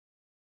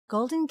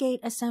Golden Gate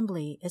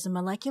assembly is a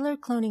molecular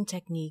cloning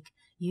technique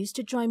used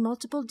to join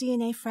multiple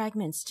DNA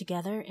fragments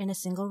together in a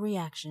single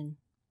reaction.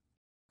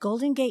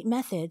 Golden Gate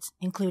methods,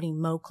 including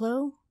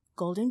MoClo,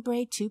 Golden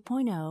Braid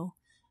 2.0,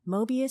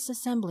 Mobius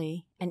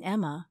assembly, and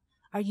EMMA,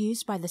 are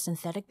used by the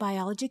synthetic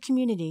biology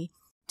community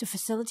to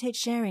facilitate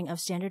sharing of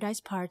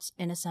standardized parts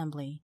in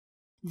assembly.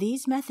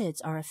 These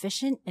methods are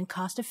efficient and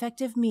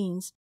cost-effective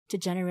means to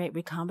generate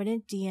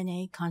recombinant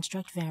DNA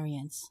construct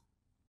variants.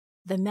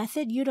 The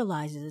method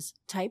utilizes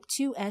Type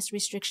IIS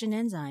restriction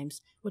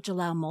enzymes, which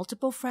allow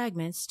multiple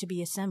fragments to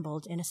be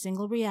assembled in a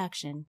single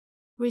reaction,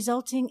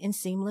 resulting in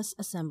seamless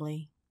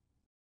assembly.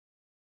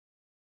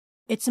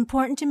 It's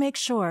important to make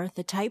sure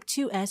the Type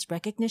IIS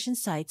recognition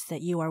sites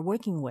that you are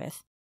working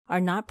with are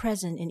not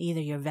present in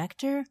either your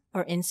vector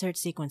or insert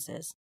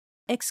sequences,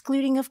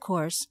 excluding, of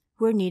course,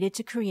 where needed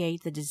to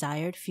create the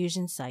desired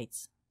fusion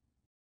sites.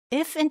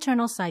 If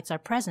internal sites are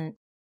present,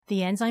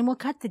 the enzyme will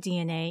cut the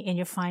DNA in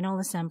your final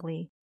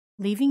assembly,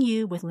 leaving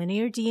you with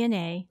linear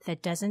DNA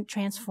that doesn't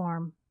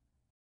transform.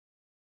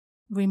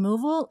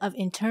 Removal of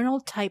internal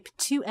Type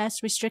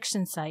IIS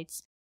restriction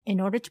sites in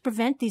order to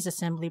prevent these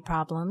assembly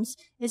problems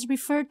is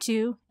referred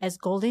to as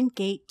Golden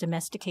Gate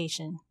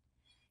Domestication.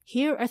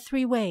 Here are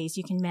 3 ways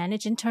you can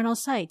manage internal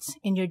sites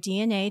in your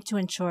DNA to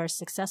ensure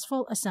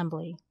successful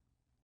assembly.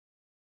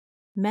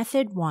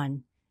 Method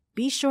 1.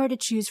 Be sure to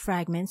choose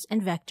fragments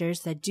and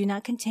vectors that do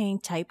not contain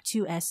Type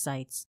IIS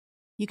sites.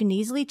 You can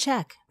easily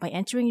check by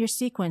entering your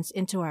sequence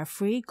into our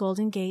free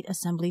Golden Gate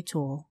assembly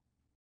tool.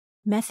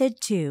 Method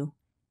 2.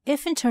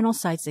 If internal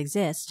sites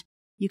exist,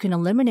 you can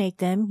eliminate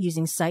them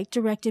using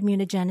site-directed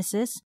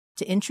mutagenesis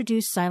to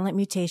introduce silent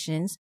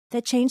mutations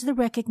that change the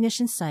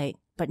recognition site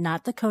but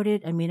not the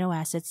coded amino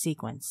acid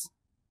sequence.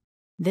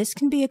 This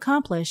can be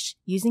accomplished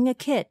using a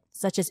kit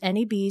such as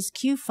NEB's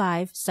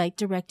Q5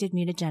 site-directed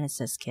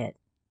mutagenesis kit.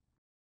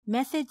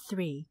 Method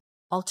 3.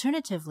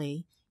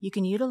 Alternatively, you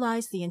can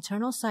utilize the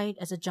internal site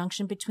as a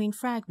junction between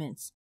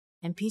fragments,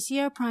 and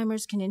PCR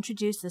primers can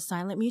introduce the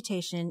silent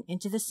mutation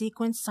into the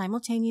sequence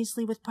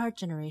simultaneously with part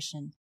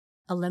generation,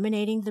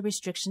 eliminating the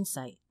restriction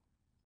site.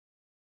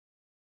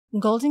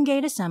 Golden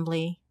Gate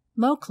assembly,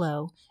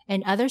 MoClo,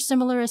 and other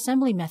similar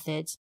assembly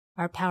methods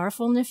are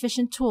powerful and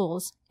efficient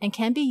tools and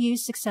can be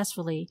used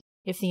successfully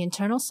if the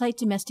internal site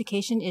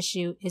domestication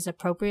issue is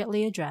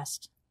appropriately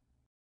addressed.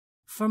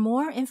 For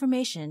more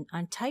information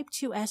on Type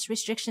IIS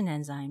restriction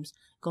enzymes,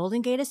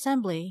 Golden Gate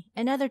assembly,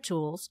 and other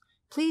tools,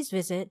 please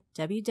visit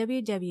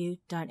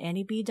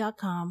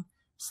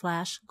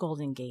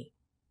www.neb.com/goldengate.